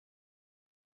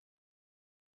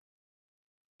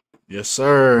Yes,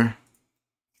 sir.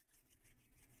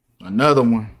 Another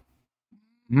one.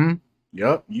 Hmm.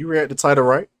 Yep, you read the title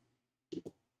right.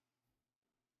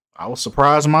 I was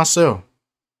surprised myself.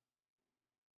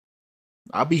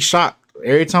 I be shocked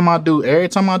every time I do. Every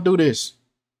time I do this,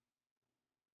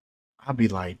 I be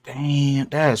like, "Damn,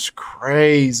 that's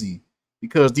crazy."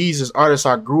 Because these is artists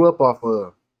I grew up off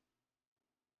of.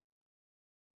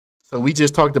 So we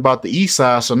just talked about the East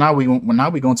Side. So now we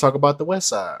gonna talk about the West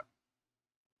Side.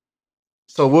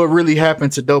 So what really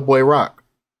happened to Doughboy Roc?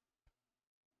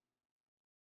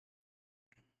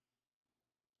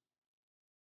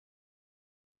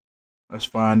 Let's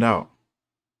find out.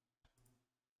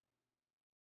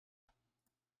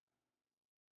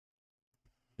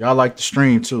 Y'all like the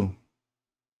stream too.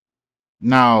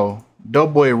 Now,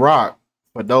 Doughboy Roc,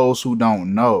 for those who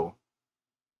don't know,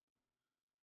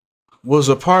 was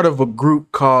a part of a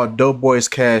group called Doughboyz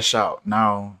Cashout.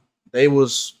 Now, they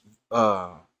was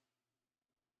uh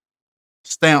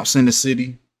stamps in the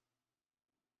city.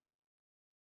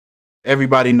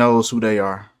 Everybody knows who they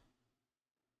are.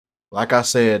 Like I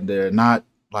said, they're not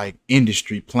like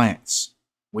industry plants.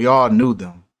 We all knew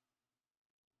them.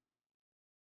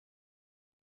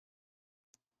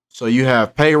 So you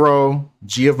have Payroll,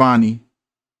 Giovanni,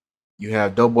 you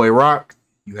have Doughboy Roc,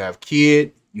 you have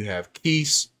Kid, you have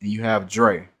Keese, and you have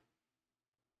Dre.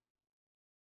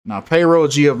 Now, Payroll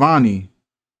Giovanni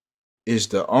is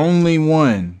the only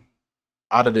one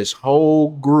out of this whole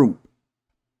group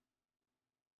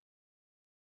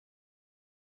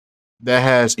that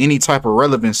has any type of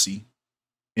relevancy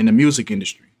in the music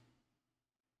industry.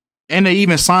 And they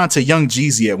even signed to Young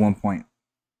Jeezy at one point,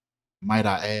 might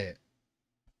I add.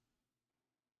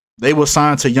 They were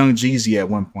signed to Young Jeezy at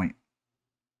one point,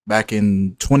 back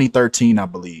in 2013, I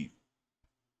believe.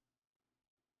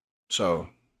 So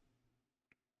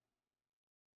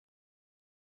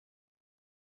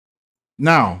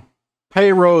now,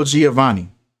 Payroll Giovanni.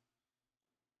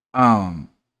 Um,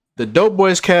 the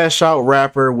Doughboyz Cash Out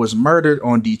rapper was murdered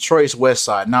on Detroit's West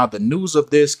Side. Now, the news of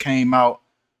this came out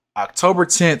October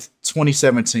 10th,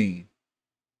 2017.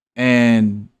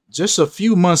 And just a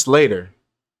few months later,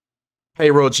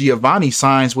 Payroll Giovanni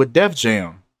signs with Def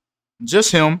Jam.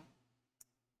 Just him,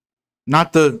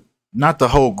 not the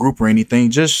whole group or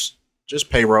anything. Just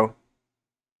Payroll.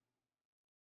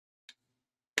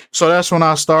 So that's when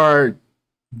I started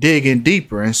digging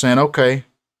deeper and saying, okay,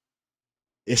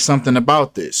 it's something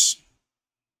about this.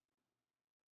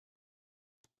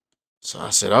 So I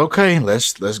said, okay,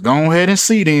 let's go ahead and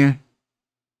see then.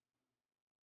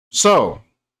 So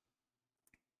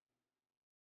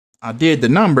I did the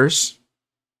numbers,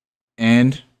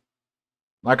 and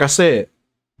like I said,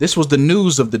 this was the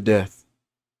news of the death.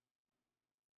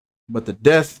 But the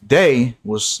death day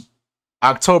was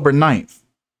October 9th.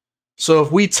 So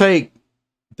if we take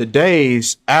the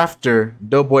days after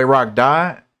Doughboy Roc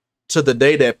died to the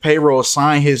day that Payroll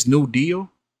signed his new deal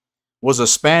was a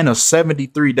span of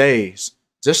 73 days.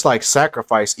 Just like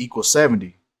sacrifice equals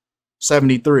 70.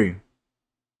 73.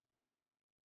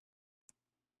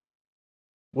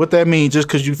 What that mean just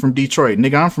because you from Detroit?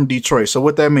 Nigga, I'm from Detroit. So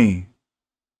what that mean?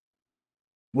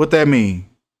 What that mean?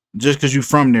 Just because you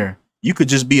from there. You could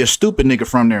just be a stupid nigga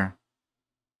from there.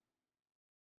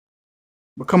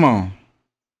 But come on.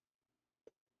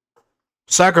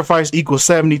 Sacrifice equals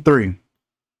 73.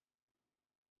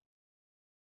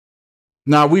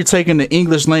 Now we're taking the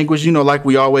English language, like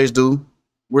we always do.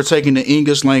 We're taking the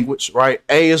English language, right?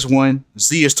 A is 1,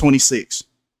 Z is 26.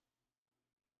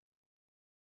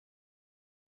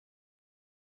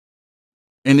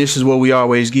 And this is what we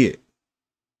always get.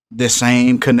 The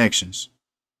same connections.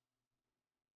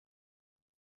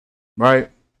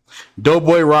 Right?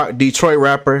 Doughboy Roc, Detroit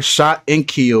rapper, shot and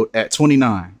killed at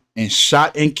 29. And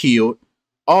shot and killed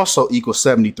also equals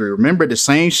 73. Remember the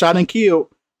same shot and killed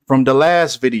from the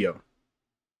last video.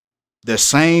 The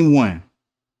same one.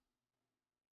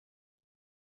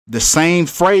 The same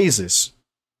phrases.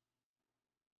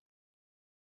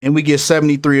 And we get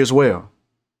 73 as well.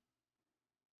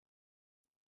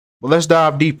 But let's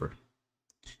dive deeper.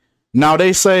 Now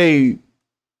they say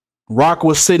Roc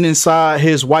was sitting inside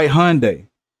his white Hyundai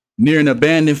near an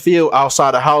abandoned field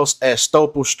outside a house at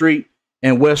Stopel Street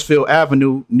and Westfield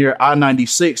Avenue near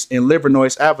I-96 and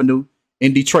Livernois Avenue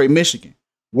in Detroit, Michigan,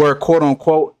 where quote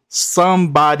unquote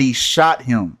somebody shot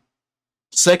him.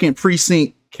 Second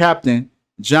Precinct Captain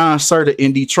John Serta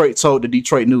in Detroit told the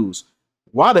Detroit News.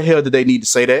 Why the hell did they need to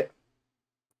say that?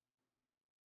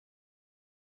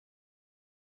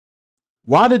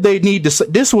 Why did they need to say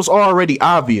this? Was already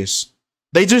obvious.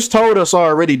 They just told us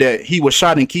already that he was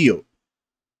shot and killed.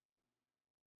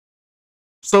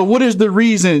 So what is the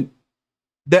reason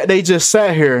that they just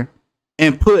sat here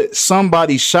and put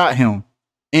somebody shot him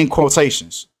in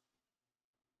quotations.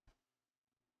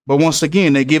 But once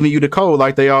again, they're giving you the code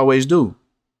like they always do.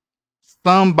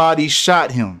 Somebody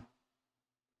shot him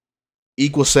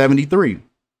equals 73.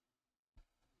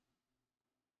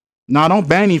 Now, don't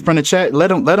ban him from the chat. Let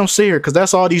them sit here, because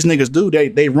that's all these niggas do.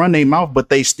 They run their mouth, but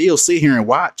they still sit here and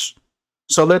watch.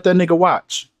 So let that nigga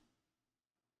watch.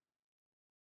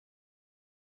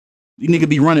 You nigga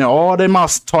be running all their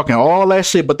mouths, talking all that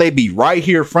shit, but they be right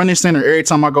here front and center every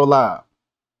time I go live.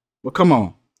 Well, come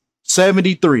on.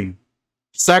 73.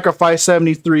 Sacrifice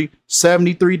 73.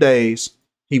 73 days.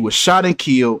 He was shot and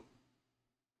killed.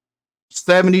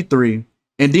 73.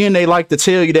 And then they like to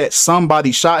tell you that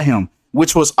somebody shot him,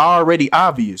 which was already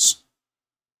obvious.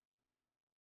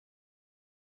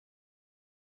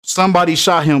 Somebody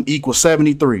shot him equals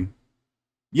 73.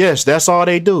 Yes, that's all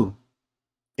they do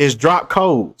is drop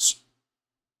codes.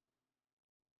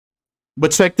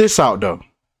 But check this out, though.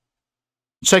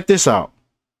 Check this out.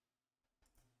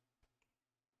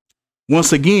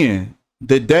 Once again,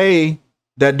 the day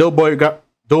that Doughboy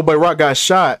Roc got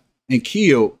shot and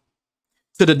killed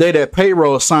to the day that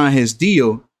Payroll signed his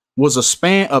deal was a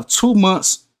span of 2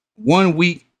 months, 1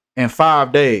 week, and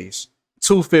 5 days.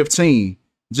 215.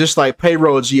 Just like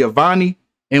Payroll Giovanni.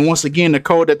 And once again, the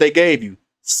code that they gave you.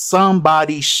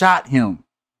 Somebody shot him.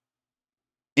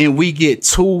 And we get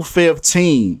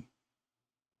 215.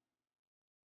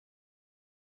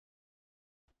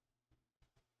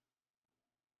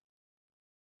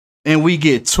 And we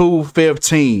get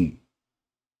 215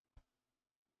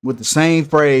 with the same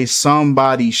phrase,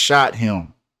 somebody shot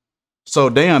him.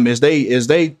 So damn, is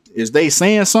they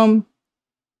saying something?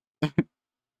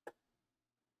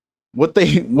 what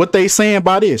they saying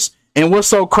by this? And what's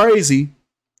so crazy,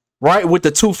 right? With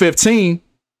the 215,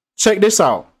 check this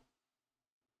out.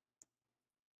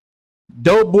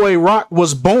 Doughboy Roc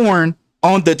was born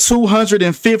on the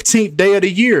 215th day of the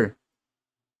year.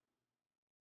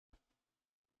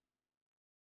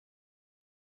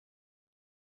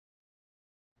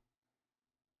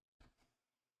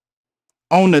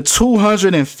 On the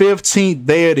 215th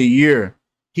day of the year,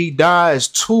 he dies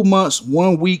 2 months,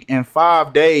 1 week, and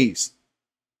 5 days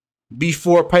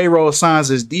before Payroll signs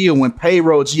his deal when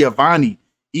Payroll Giovanni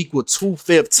equal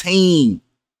 215.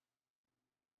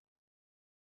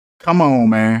 Come on,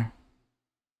 man.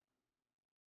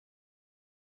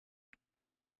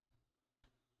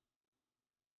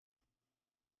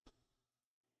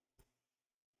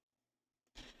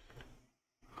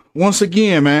 Once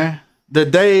again, man, the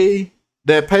day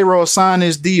that Payroll signed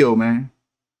his deal, man,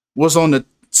 was on the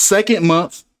 2nd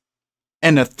month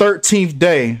and the 13th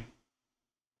day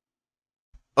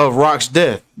of Roc's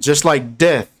death. Just like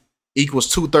death equals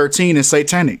 213 in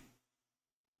satanic.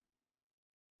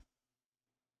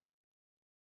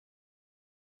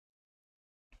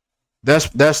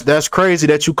 That's crazy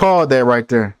that you called that right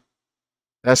there.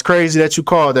 That's crazy that you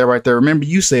called that right there. Remember,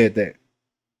 you said that.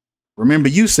 Remember,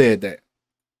 you said that.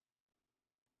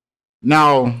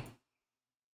 Now,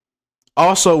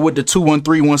 also with the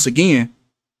 213 once again,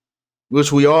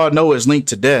 which we all know is linked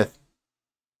to death.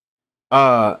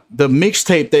 The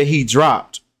mixtape that he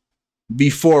dropped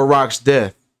before Roc's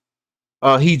death,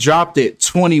 he dropped it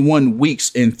 21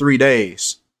 weeks and 3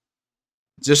 days.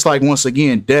 Just like, once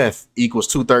again, death equals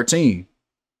 213.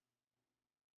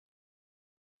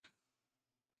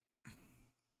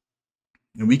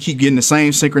 And we keep getting the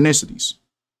same synchronicities.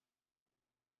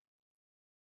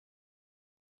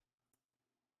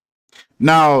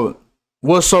 Now,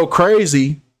 what's so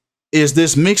crazy is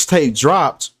this mixtape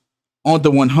dropped on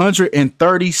the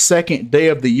 132nd day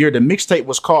of the year. The mixtape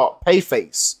was called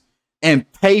Payface.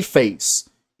 And Payface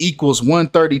equals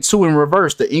 132 in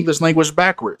reverse, the English language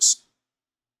backwards.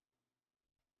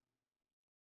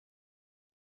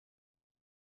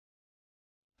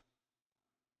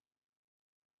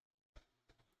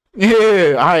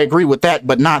 Yeah, I agree with that,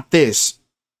 but not this.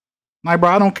 Like, bro,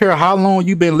 I don't care how long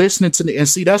you've been listening to me. And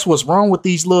see, that's what's wrong with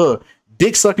these little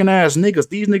dick sucking ass niggas.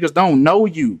 These niggas don't know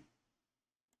you.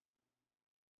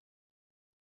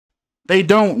 They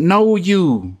don't know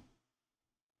you.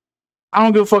 I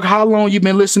don't give a fuck how long you've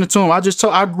been listening to them.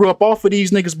 I grew up off of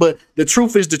these niggas, but the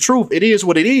truth is the truth. It is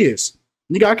what it is.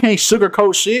 Nigga, I can't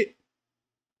sugarcoat shit.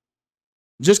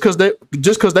 Just cause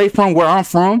they from where I'm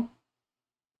from.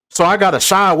 So I gotta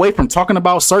shy away from talking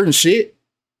about certain shit.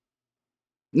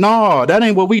 No, that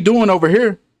ain't what we doing over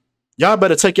here. Y'all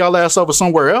better take y'all ass over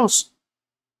somewhere else.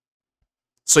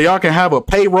 So y'all can have a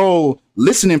payroll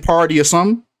listening party or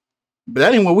something. But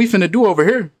that ain't what we finna do over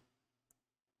here.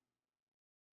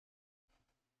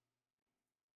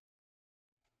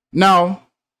 Now,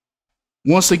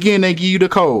 Once again, they give you the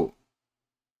code.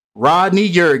 Rodney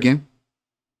Yergin.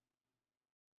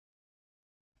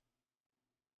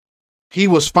 He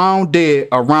was found dead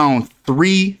around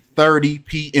 3:30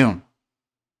 p.m.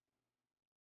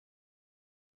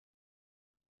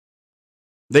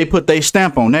 They put their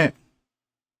stamp on that.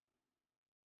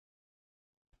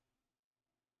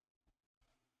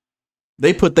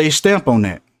 They put their stamp on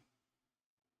that.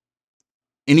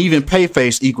 And even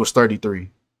Payface equals 33.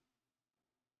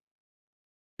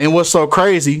 And what's so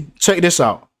crazy, check this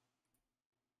out.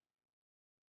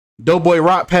 Doughboy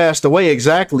Roc passed away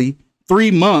exactly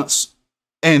 3 months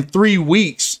and 3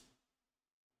 weeks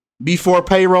before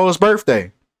Payroll's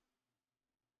birthday.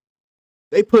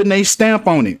 They putting a stamp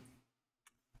on it.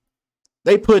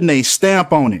 They putting a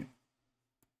stamp on it.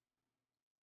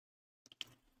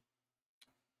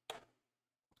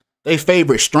 They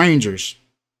favorite strangers.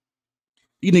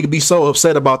 You niggas be so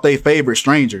upset about they favorite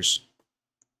strangers.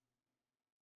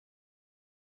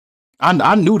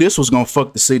 I knew this was gonna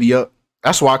fuck the city up.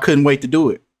 That's why I couldn't wait to do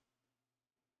it.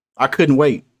 I couldn't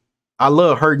wait. I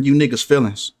love hurting you niggas'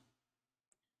 feelings.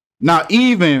 Now,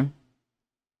 even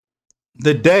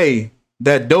the day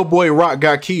that Doughboy Roc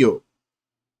got killed,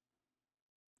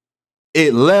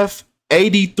 it left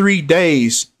 83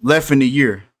 days left in the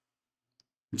year.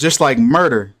 Just like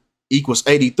murder equals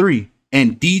 83.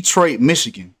 And Detroit,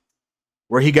 Michigan,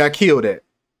 where he got killed at,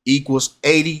 equals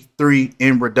 83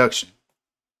 in reduction.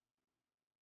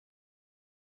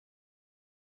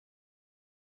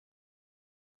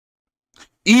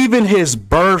 Even his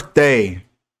birthday,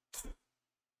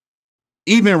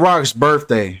 even Roc's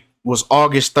birthday was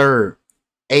August 3rd,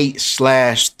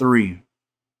 8/3.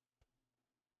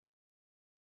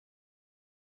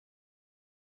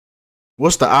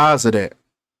 What's the odds of that?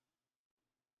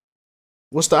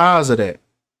 What's the odds of that?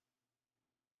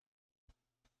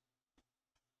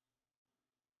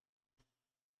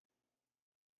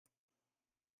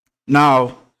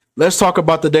 Now, let's talk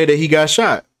about the day that he got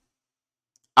shot.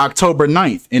 October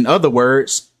 9th. In other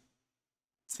words,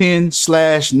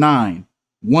 10/9,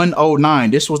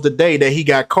 109. This was the day that he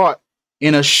got caught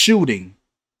in a shooting,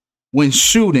 when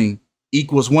shooting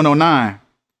equals 109.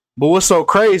 But what's so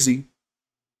crazy?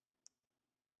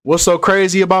 What's so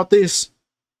crazy about this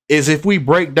is if we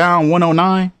break down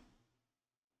 109,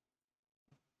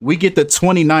 we get the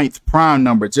 29th prime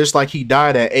number, just like he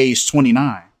died at age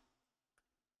 29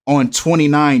 on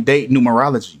 29 date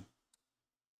numerology.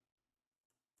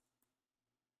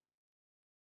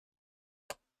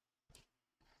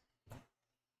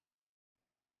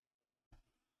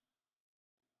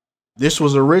 This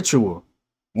was a ritual.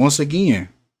 Once again,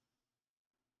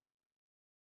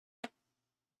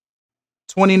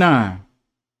 29.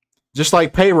 Just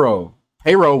like Payroll.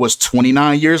 Payroll was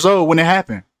 29 years old when it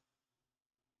happened.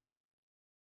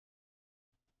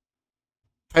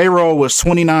 Payroll was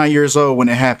 29 years old when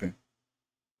it happened.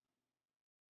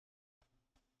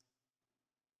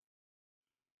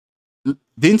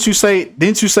 Didn't you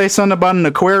say something about an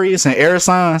Aquarius and air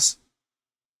signs?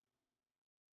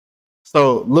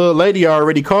 So little lady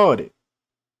already called it.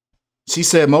 She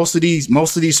said most of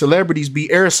these celebrities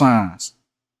be air signs.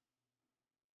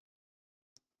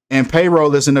 And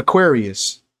Payroll is an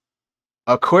Aquarius.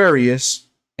 Aquarius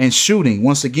and shooting,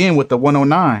 once again with the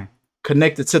 109,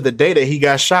 connected to the day that he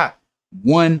got shot.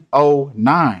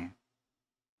 109.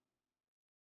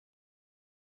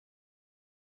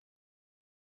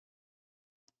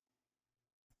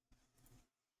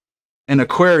 And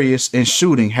Aquarius and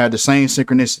shooting had the same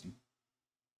synchronicity.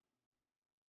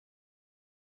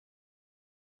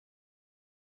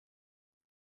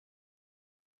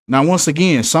 Now, once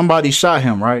again, somebody shot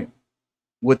him, right?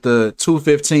 With the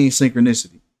 215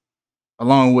 synchronicity,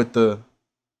 along with the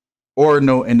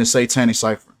ordinal and the satanic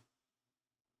cipher.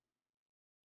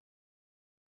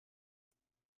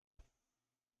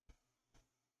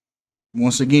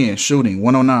 Once again, shooting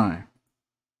 109.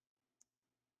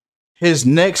 His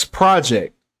next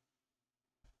project,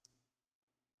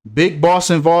 Big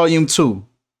Bossin Volume 2,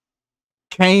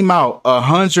 came out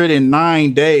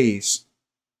 109 days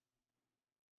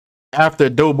after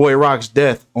Doughboy Roc's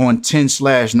death on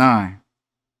 10/9,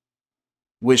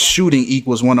 with shooting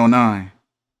equals 109.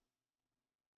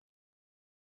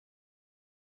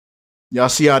 Y'all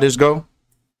see how this go?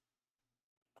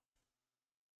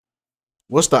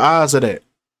 What's the odds of that?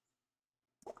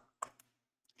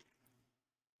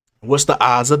 What's the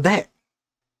odds of that?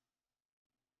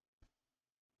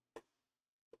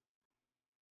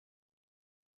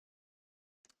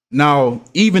 Now,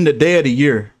 even the day of the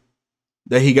year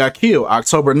that he got killed,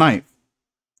 October 9th,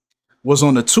 was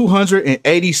on the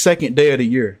 282nd day of the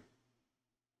year,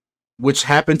 which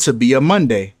happened to be a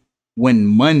Monday, when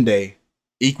Monday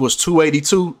equals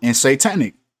 282 and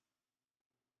satanic.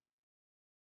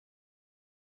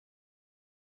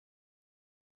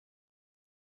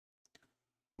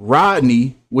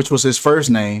 Rodney, which was his first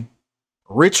name,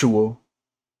 ritual,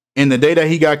 and the day that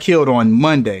he got killed on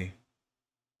Monday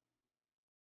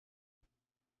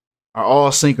are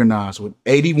all synchronized with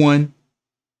 81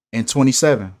 and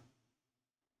 27.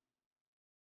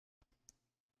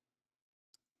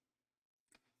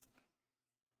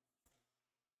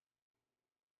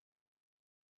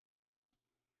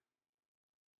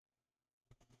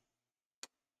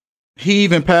 He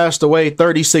even passed away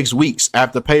 36 weeks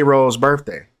after Payroll's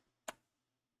birthday.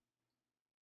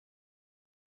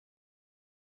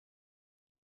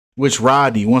 Which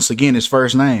Rodney, once again, his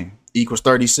first name, equals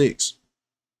 36.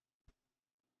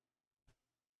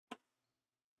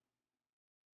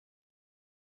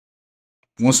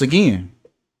 Once again,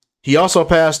 he also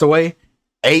passed away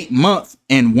 8 months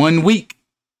and 1 week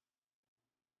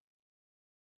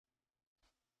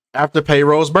after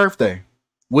Payroll's birthday,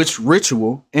 which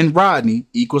ritual in Rodney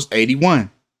equals 81.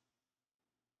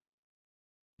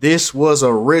 This was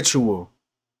a ritual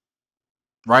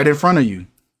right in front of you.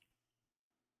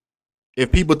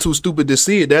 If people too stupid to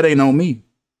see it, that ain't on me.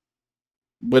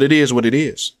 But it is what it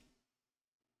is.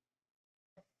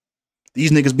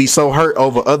 These niggas be so hurt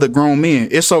over other grown men.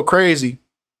 It's so crazy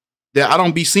that I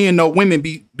don't be seeing no women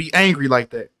be angry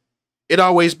like that. It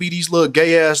always be these little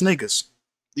gay ass niggas.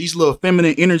 These little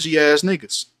feminine energy ass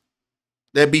niggas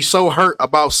that be so hurt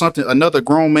about something another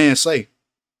grown man say.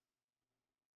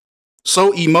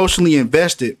 So emotionally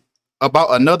invested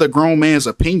about another grown man's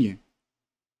opinion.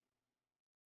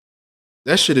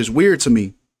 That shit is weird to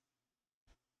me.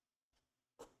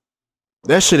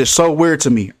 That shit is so weird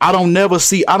to me. I don't never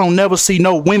see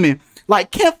no women like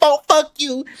Kinfolk, fuck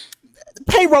you.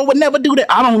 Payroll would never do that.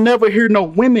 I don't never hear no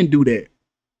women do that.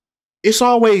 It's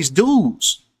always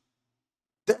dudes.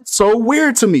 That's so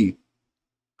weird to me.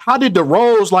 How did the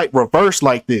roles like reverse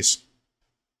like this?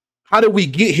 How did we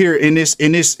get here in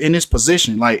this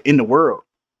position, like in the world,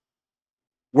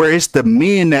 where it's the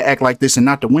men that act like this and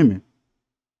not the women?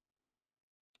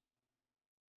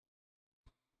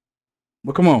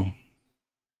 But come on.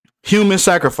 Human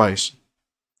sacrifice.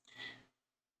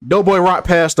 Doughboy Roc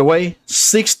passed away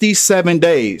 67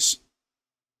 days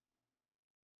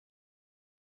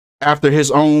after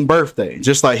his own birthday,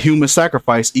 just like human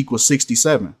sacrifice equals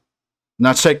 67.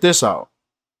 Now check this out.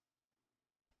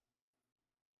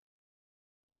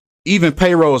 Even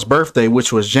Payroll's birthday,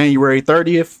 which was January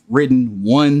 30th, written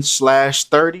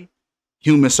 1/30,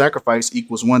 human sacrifice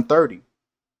equals 130.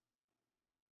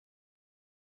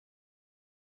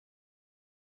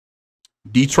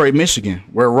 Detroit, Michigan,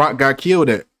 where Roc got killed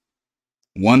at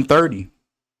 130.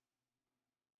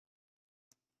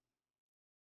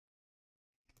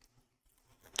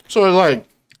 So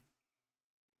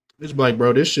it's like,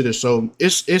 bro, this shit is so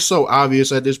it's so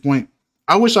obvious at this point.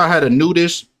 I wish I had a knew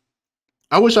this.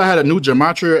 I wish I had a new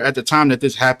Gematria at the time that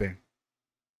this happened.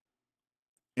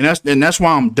 And that's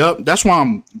why I'm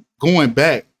going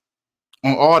back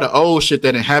on all the old shit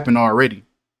that had happened already.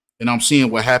 And I'm seeing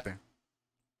what happened.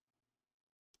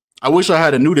 I wish I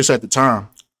had a knew this at the time.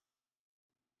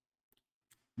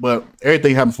 But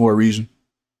everything happened for a reason.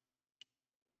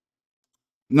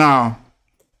 Now,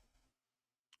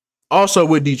 also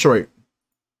with Detroit.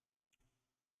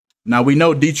 Now we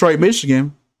know Detroit,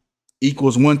 Michigan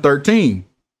equals 113,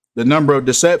 the number of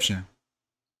deception.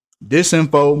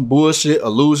 Disinfo, bullshit,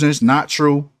 illusions, not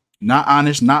true, not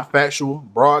honest, not factual,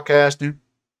 broadcasting,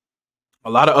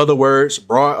 a lot of other words,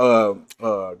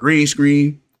 green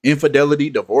screen,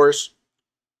 infidelity, divorce,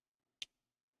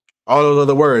 all those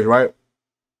other words, right?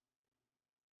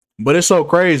 But it's so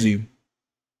crazy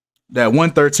that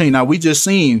 113. Now we just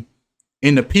seen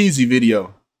in the Peasy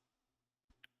video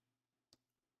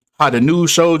how the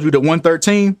news showed you the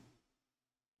 113.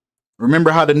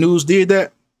 Remember how the news did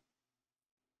that?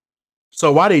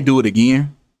 So why they do it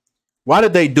again? Why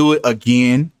did they do it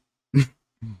again?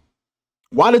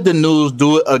 Why did the news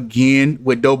do it again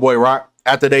with Doughboy Roc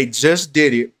after they just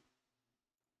did it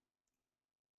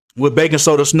with Baking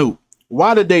Soda Snoop?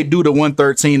 Why did they do the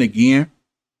 113 again?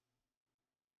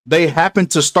 They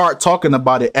happened to start talking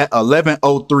about it at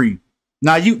 11:03.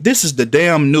 Now this is the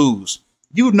damn news.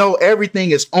 You know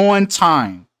everything is on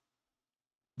time.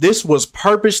 This was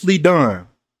purposely done.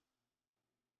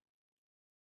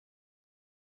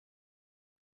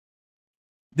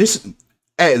 This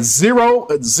at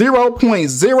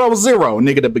 0.00,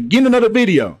 nigga, the beginning of the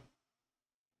video.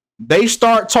 They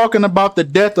start talking about the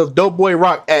death of Doughboy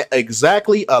Roc at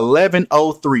exactly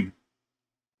 11:03.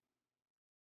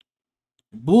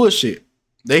 Bullshit.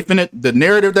 The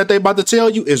narrative that they about to tell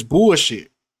you is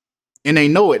bullshit. And they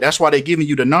know it. That's why they giving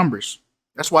you the numbers.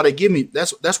 That's why they give me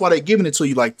that's why they giving it to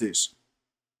you like this.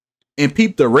 And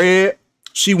peep the red.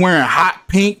 She wearing hot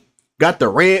pink, got the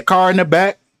red car in the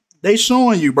back. They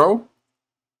showing you, bro.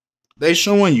 They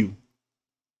showing you.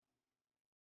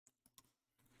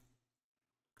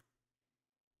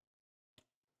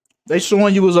 They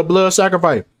showing you as a blood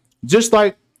sacrifice. Just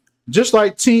like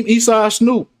Team Eastside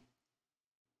Snoop.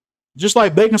 Just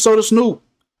like Baking Soda Snoop.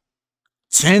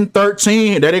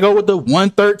 10-13. There they go with the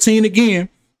 113 again.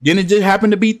 Then it just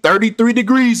happened to be 33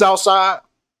 degrees outside.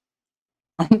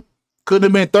 Could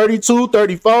have been 32,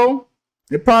 34.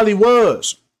 It probably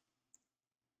was.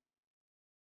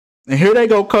 And here they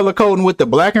go color coding with the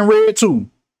black and red too.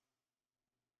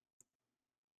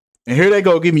 And here they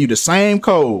go giving you the same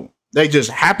code. They just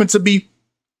happen to be.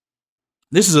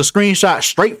 This is a screenshot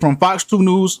straight from Fox 2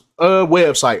 News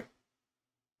website.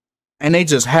 And they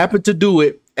just happen to do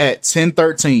it at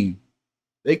 10:13.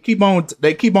 They keep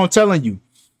on telling you.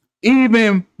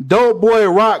 Even Doughboy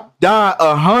Roc died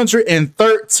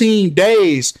 113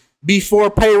 days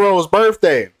before Payroll's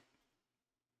birthday.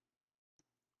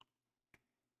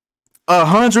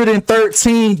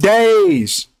 113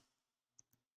 days.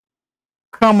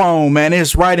 Come on, man.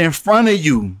 It's right in front of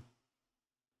you.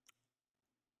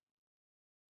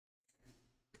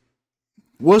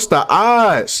 What's the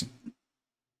odds?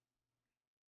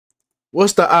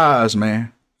 What's the odds,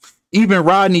 man? Even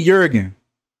Rodney Yergin,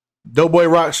 Doughboy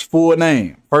Roc's full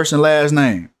name, first and last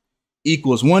name,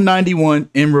 equals 191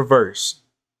 in reverse.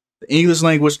 The English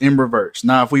language in reverse.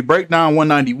 Now, if we break down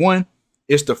 191,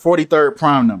 it's the 43rd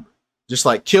prime number. Just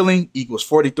like killing equals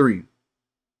 43.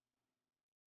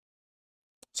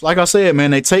 So like I said,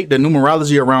 man, they take the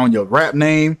numerology around your rap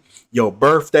name, your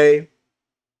birthday,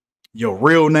 your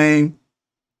real name,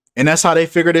 and that's how they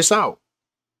figure this out.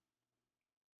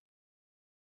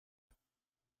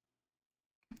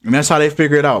 And that's how they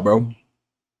figure it out, bro.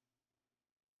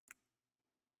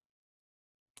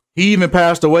 He even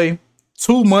passed away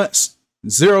 2 months,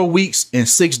 0 weeks, and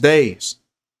 6 days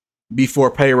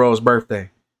before Payroll's birthday.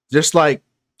 Just like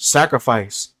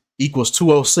sacrifice equals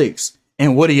 206.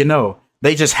 And what do you know?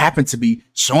 They just happen to be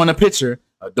showing a picture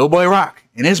of Doughboy Roc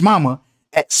and his mama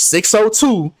at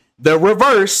 602, the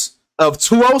reverse of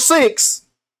 206.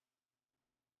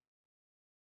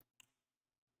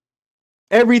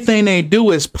 Everything they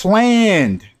do is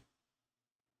planned.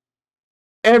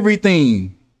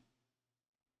 Everything.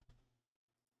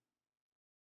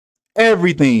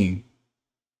 Everything.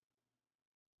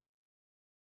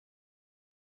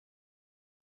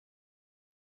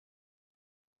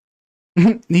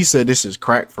 He said this is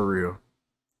crack for real.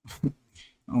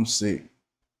 I'm sick.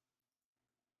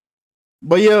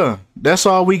 But yeah, that's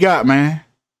all we got, man.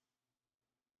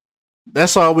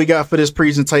 That's all we got for this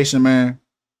presentation, man.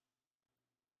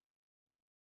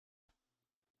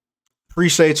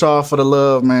 Appreciate y'all for the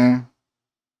love, man.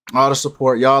 All the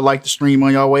support. Y'all like the stream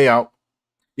on y'all way out.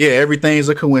 Yeah, everything's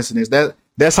a coincidence.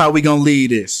 That's how we gonna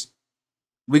lead this.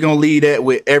 We gonna lead that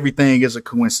with everything is a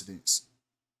coincidence.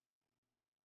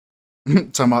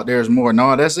 Talking about there's more.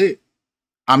 No, that's it.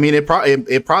 I mean, it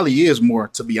probably is more,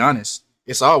 to be honest.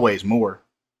 It's always more.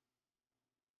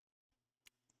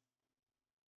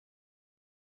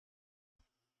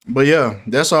 But yeah,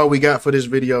 that's all we got for this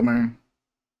video, man.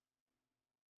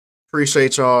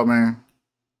 Appreciate y'all, man.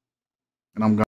 And I'm gone.